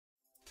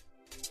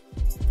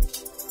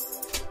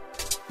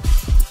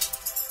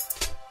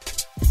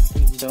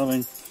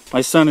Gentlemen,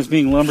 my son is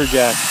being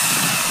lumberjacked.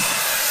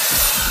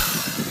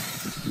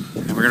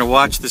 And we're gonna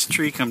watch this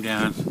tree come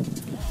down.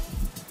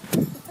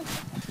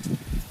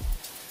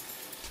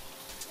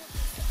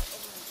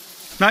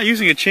 Not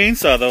using a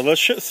chainsaw though.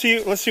 Let's see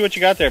what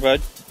you got there,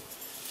 bud.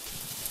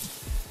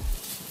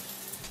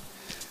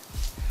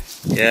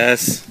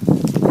 Yes.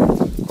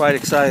 Quite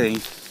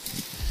exciting.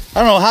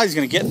 I don't know how he's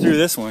gonna get through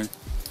this one.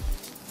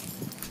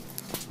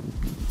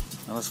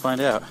 Now let's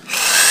find out.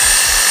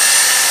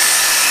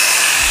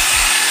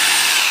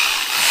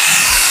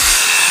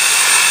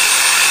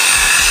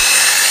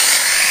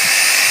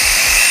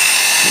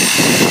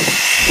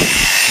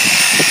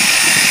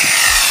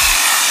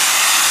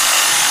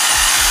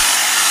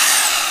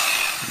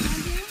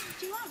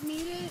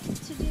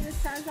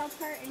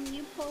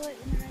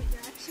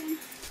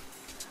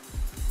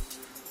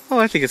 Oh,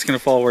 I think it's going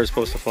to fall where it's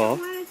supposed to fall. I don't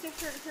want it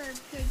to hurt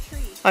the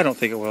tree. I don't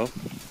think it will.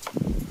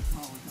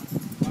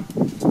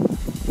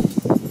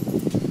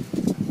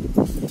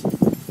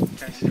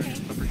 Okay.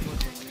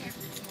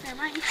 There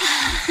might be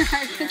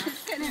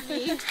it's going to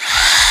be.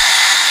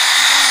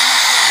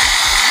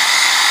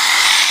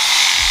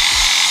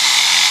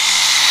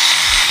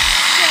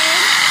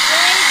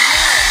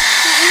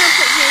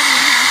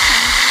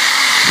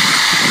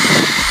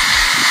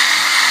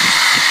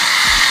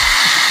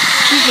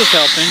 She's just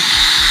helping.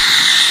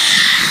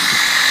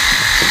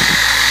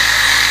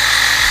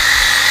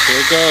 Here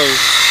it goes.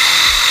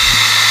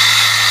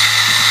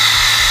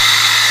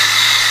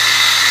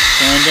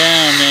 Going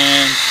down,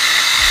 man.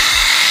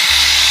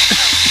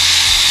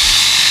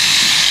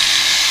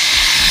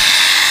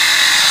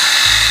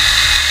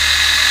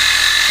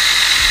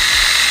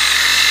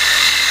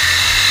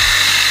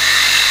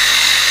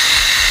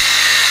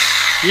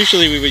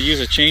 Usually we would use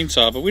a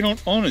chainsaw, but we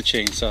don't own a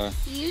chainsaw.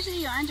 Usually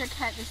you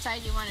undercut the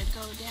side you want to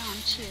go down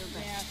to.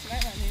 But yeah, so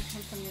that might need to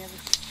come from the other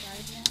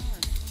side now? Or?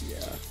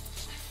 Yeah.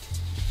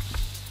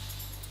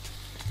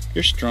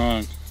 You're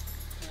strong.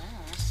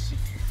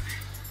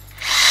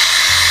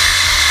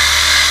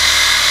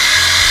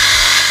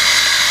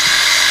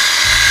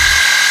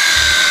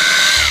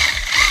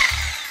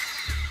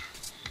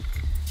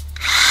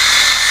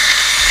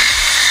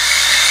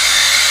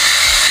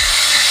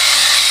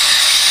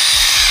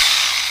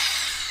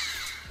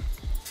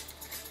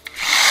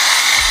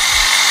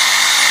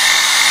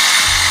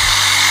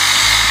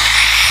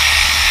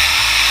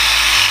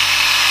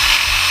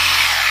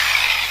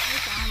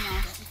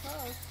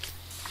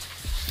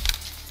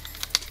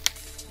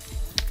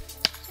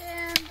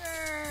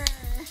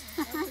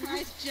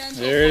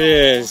 There it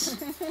is.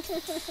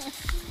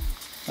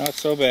 Not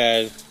so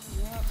bad. Yep.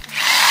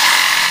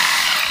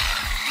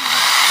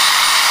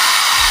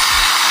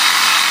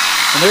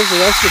 And there's the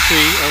rest of the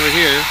tree over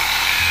here.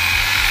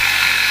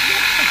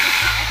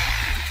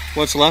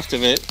 What's left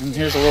of it. And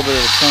here's a little bit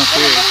of a trunk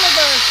here.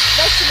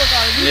 Vegetable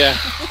garden. Yeah.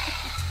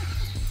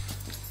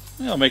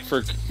 That'll make for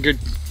a good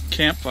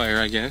campfire,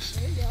 I guess.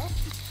 There you go.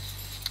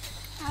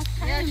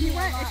 Yeah, if you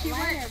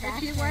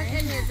want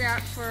any of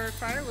that for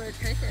firewood,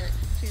 take it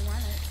if you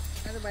want it.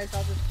 Otherwise,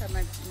 I'll just cut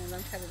them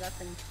cut it up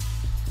and.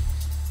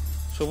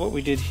 So what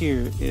we did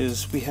here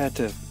is we had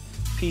to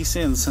piece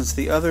in, since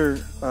the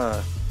other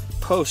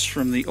posts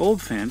from the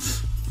old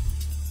fence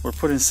were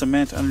put in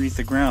cement underneath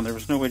the ground. There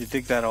was no way to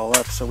dig that all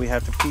up, so we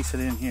had to piece it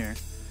in here.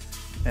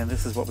 And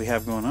this is what we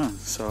have going on.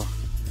 So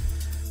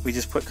we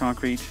just put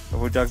concrete, or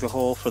we dug the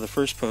hole for the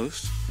first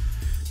post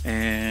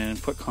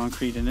and put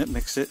concrete in it,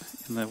 mixed it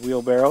in the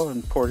wheelbarrow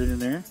and poured it in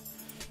there.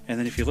 And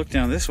then if you look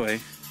down this way,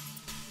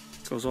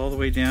 it goes all the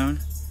way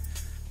down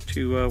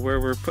to where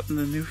we're putting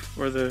the new,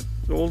 or the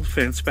old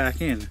fence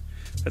back in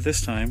at this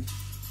time,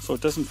 so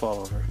it doesn't fall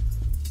over.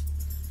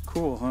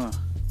 Cool, huh?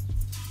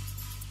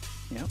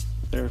 Yep,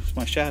 there's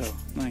my shadow.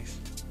 Nice.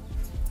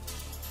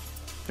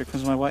 There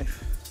comes my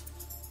wife.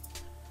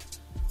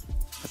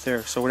 Right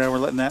there. So now we're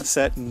letting that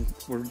set, and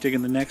we're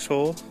digging the next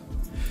hole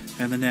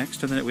and the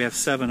next, and then we have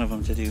 7 of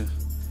them to do,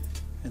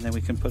 and then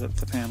we can put up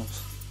the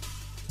panels.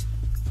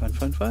 Fun,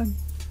 fun, fun.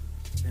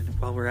 And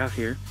while we're out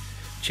here,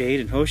 Jade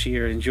and Hoshi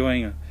are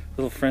enjoying a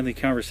little friendly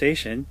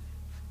conversation.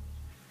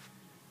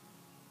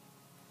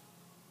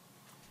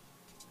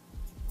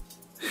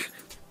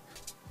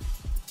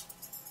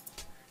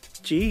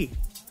 Gee,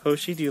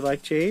 Hoshi, do you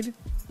like Jade?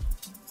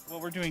 What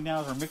we're doing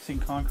now is we're mixing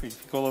concrete.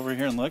 If you go over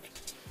here and look,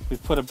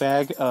 we've put a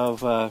bag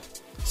of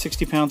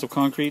 60 pounds of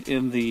concrete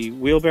in the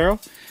wheelbarrow,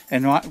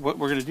 and what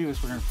we're going to do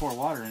is we're going to pour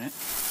water in it.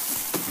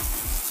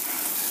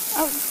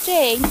 Oh,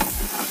 Jade.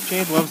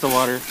 Jade loves the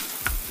water.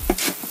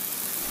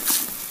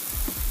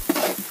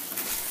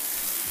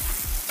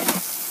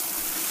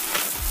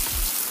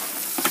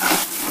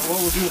 What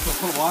we'll do is we'll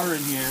put water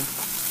in here.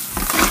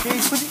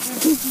 Jade, put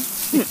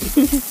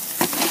it.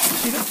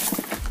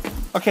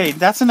 Okay,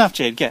 that's enough,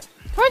 Jade. Get.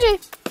 Come on, Jade.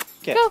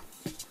 Get. Go.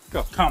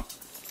 Go. Come.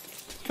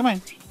 Come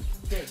on.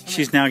 Jade,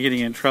 She's now getting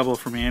in trouble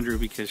from Andrew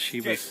because she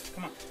Jade, was.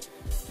 come on.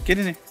 Get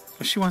in there.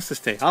 Well, she wants to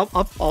stay.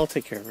 I'll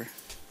take care of her.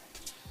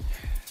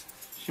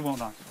 She won't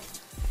knock.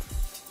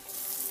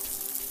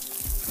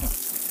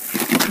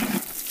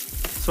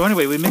 So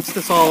anyway, we mixed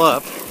this all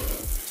up.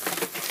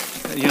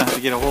 You don't have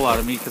to get a whole lot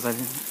of me because I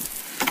didn't.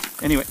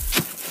 Anyway,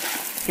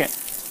 okay.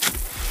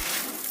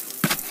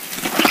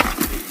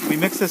 We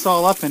mix this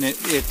all up and it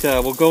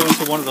will go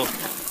into one of the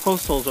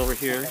post holes over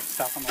here. Okay,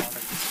 stop on the water.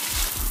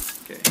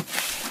 Okay.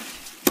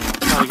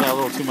 Probably got a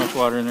little too much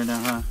water in there now,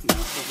 huh? No, it'll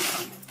be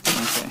fine.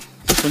 Okay.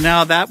 So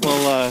now that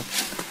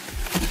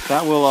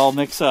will all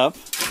mix up,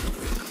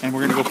 and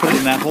we're gonna go put it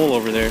in that hole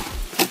over there.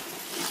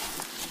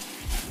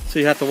 So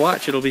you have to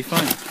watch. It'll be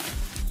fun.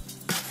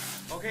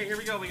 Okay, here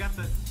we go. We got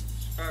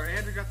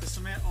Andrew got the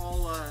cement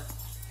all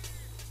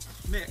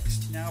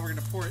mixed. Now we're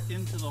gonna pour it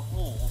into the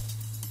hole.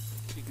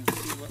 So you can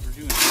see what we're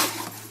doing.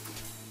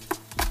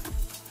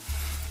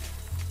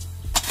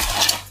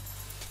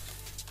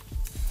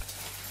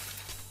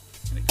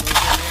 And it goes in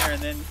there,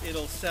 and then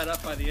it'll set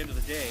up by the end of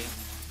the day,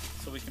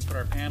 so we can put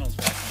our panels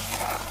back on.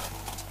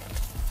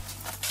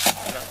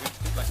 Is that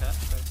good like that?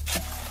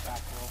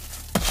 Back roll.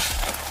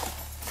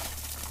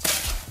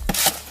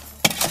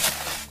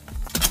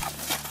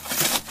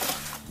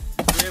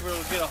 We're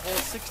able to get a whole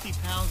 60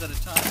 pounds at a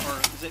time, or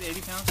is it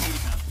 80 pounds? 80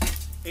 pounds.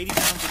 80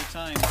 pounds at a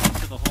time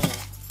into the hole.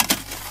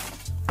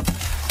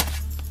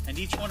 And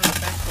each one of the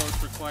fence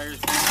posts requires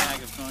one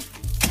bag of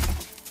concrete.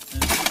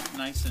 And it's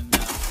nice and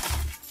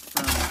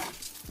firm.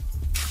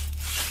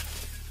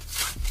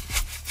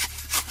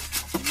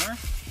 Any more?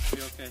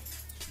 Be okay.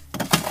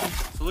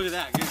 So look at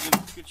that.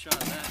 Good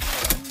shot of that.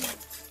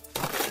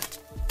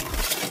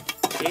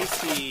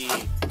 Tasty.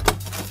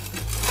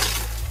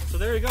 So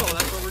there you go.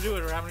 That's what we're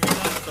doing. We're having a good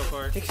time so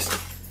far.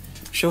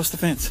 Show us the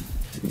fence.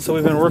 So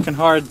we've been working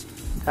hard.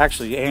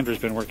 Actually, Andrew's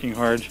been working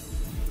hard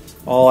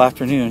all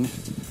afternoon.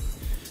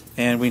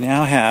 And we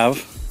now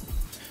have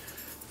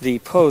the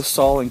posts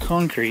all in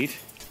concrete.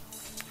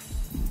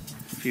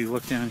 If you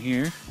look down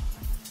here,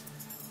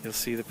 you'll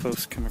see the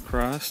posts come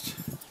across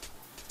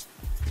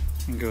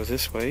and go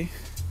this way,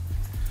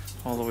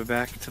 all the way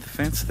back to the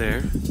fence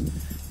there.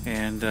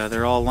 And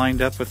they're all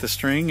lined up with the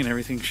string and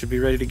everything should be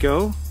ready to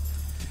go.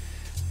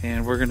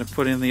 And we're going to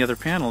put in the other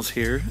panels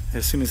here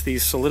as soon as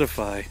these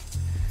solidify.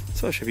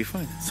 So it should be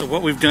fun. So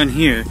what we've done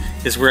here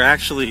is we're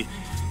actually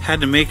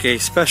had to make a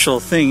special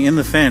thing in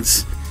the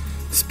fence.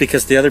 It's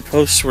because the other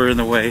posts were in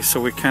the way,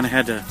 so we kind of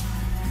had to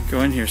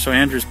go in here. So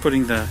Andrew's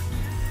putting the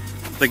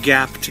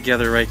gap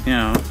together right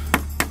now.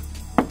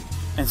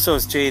 And so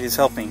is Jade is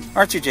helping.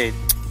 Aren't you, Jade?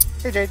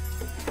 Hey, Jade.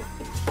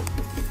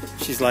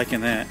 She's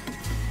liking that.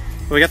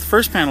 Well, we got the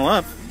first panel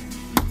up,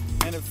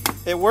 and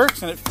it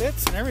works, and it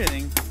fits, and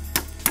everything.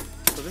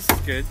 So this is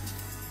good.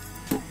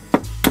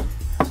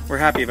 We're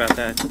happy about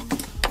that.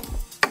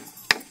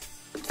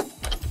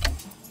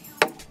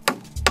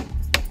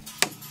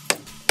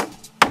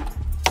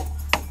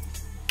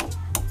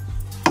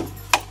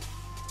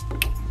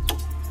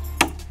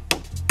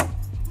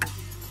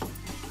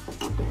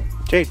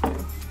 Jade.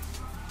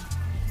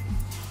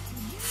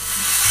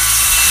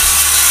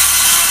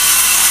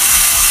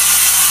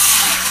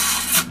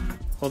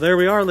 Well, there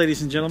we are,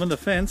 ladies and gentlemen. The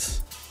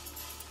fence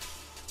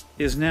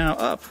is now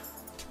up.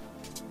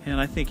 And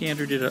I think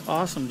Andrew did an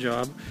awesome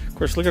job. Of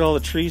course, look at all the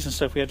trees and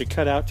stuff we had to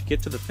cut out to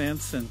get to the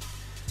fence. And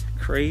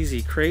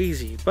crazy,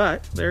 crazy.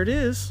 But there it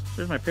is.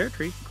 There's my pear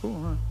tree.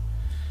 Cool, huh?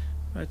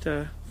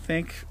 But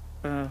thank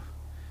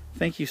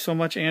you so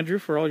much, Andrew,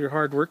 for all your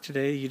hard work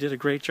today. You did a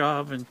great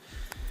job, and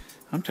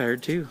I'm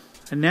tired too.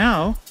 And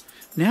now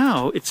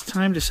it's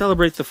time to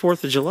celebrate the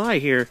 4th of July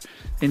here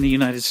in the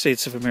United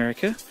States of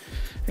America.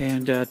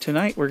 And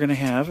tonight we're going to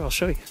have, I'll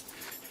show you,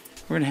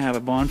 we're going to have a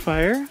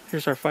bonfire.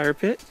 Here's our fire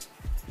pit.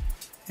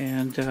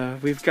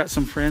 And we've got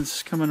some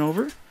friends coming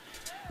over.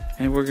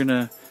 And we're going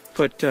to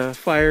put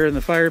fire in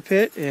the fire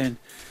pit and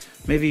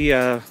maybe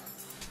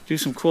do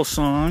some cool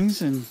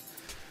songs and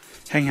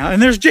hang out.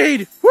 And there's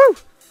Jade! Woo!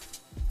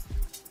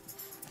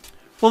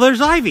 Well,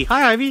 there's Ivy.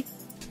 Hi, Ivy.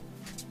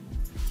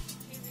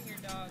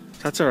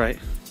 That's all right.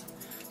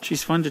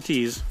 She's fun to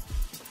tease.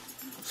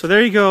 So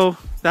there you go.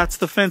 That's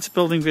the fence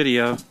building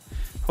video.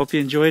 Hope you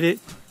enjoyed it.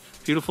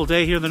 Beautiful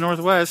day here in the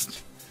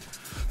Northwest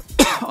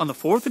on the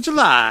 4th of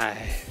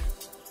July.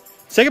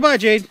 Say goodbye,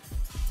 Jade.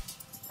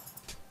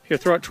 Here,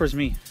 throw it towards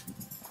me.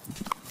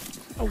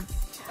 Oh.